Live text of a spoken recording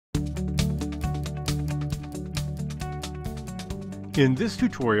In this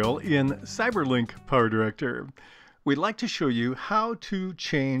tutorial in CyberLink PowerDirector, we'd like to show you how to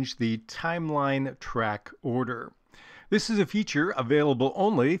change the timeline track order. This is a feature available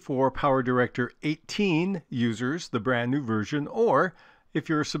only for PowerDirector 18 users, the brand new version, or if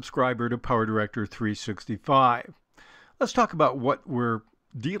you're a subscriber to PowerDirector 365. Let's talk about what we're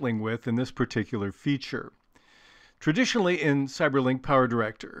dealing with in this particular feature. Traditionally in CyberLink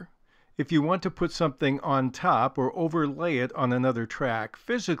PowerDirector, if you want to put something on top or overlay it on another track,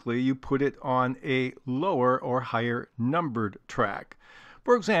 physically you put it on a lower or higher numbered track.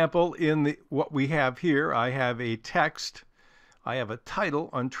 For example, in what we have here, I have a text, I have a title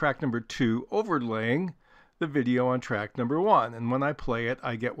on track number 2 overlaying the video on track number 1. And when I play it,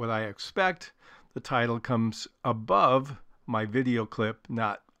 I get what I expect. The title comes above my video clip,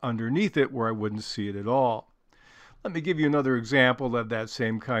 not underneath it where I wouldn't see it at all. Let me give you another example of that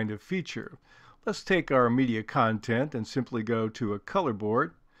same kind of feature. Let's take our media content and simply go to a color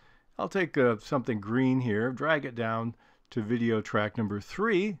board. I'll take something green here, drag it down to video track number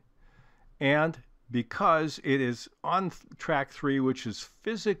 3, and because it is on track 3, which is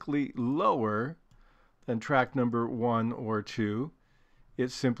physically lower than track number 1 or 2,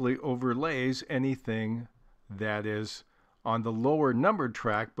 it simply overlays anything that is on the lower numbered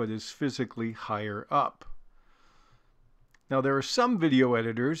track but is physically higher up. Now, there are some video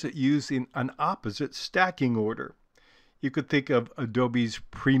editors that use an opposite stacking order. You could think of Adobe's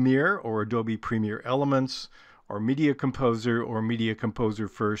Premiere or Adobe Premiere Elements or Media Composer or Media Composer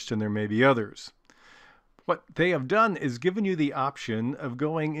First, and there may be others. What they have done is given you the option of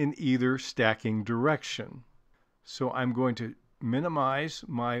going in either stacking direction. So I'm going to minimize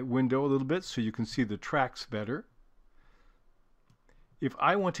my window a little bit so you can see the tracks better. If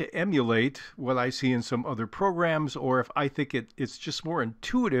I want to emulate what I see in some other programs, or if I think it's just more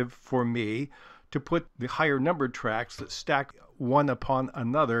intuitive for me to put the higher numbered tracks that stack one upon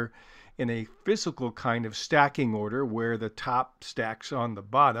another in a physical kind of stacking order where the top stacks on the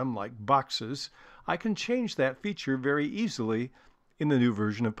bottom like boxes, I can change that feature very easily in the new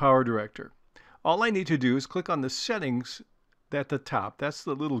version of PowerDirector. All I need to do is click on the settings at the top. That's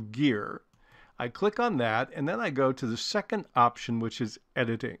the little gear. I click on that, and then I go to the second option, which is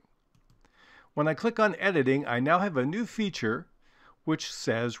editing. When I click on editing, I now have a new feature which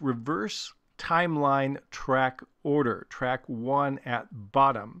says reverse timeline track order, track 1 at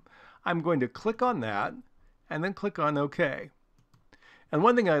bottom. I'm going to click on that and then click on OK. And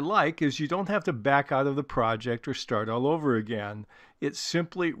one thing I like is you don't have to back out of the project or start all over again. It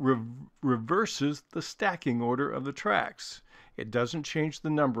simply reverses the stacking order of the tracks. It doesn't change the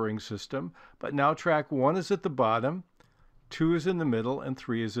numbering system, but now track 1 is at the bottom, 2 is in the middle, and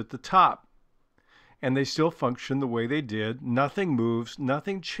 3 is at the top. And they still function the way they did. Nothing moves,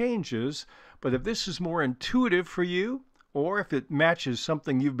 nothing changes. But if this is more intuitive for you, or if it matches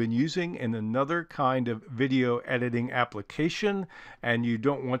something you've been using in another kind of video editing application and you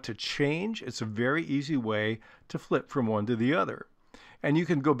don't want to change, it's a very easy way to flip from one to the other. And you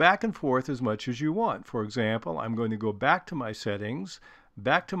can go back and forth as much as you want. For example, I'm going to go back to my settings,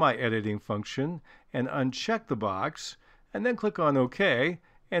 back to my editing function, and uncheck the box, and then click on OK,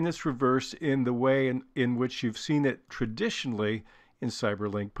 and it's reversed in the way in which you've seen it traditionally in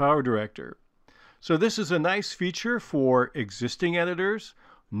CyberLink PowerDirector. So this is a nice feature for existing editors,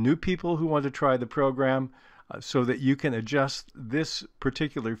 new people who want to try the program, so that you can adjust this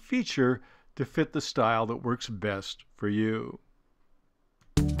particular feature to fit the style that works best for you.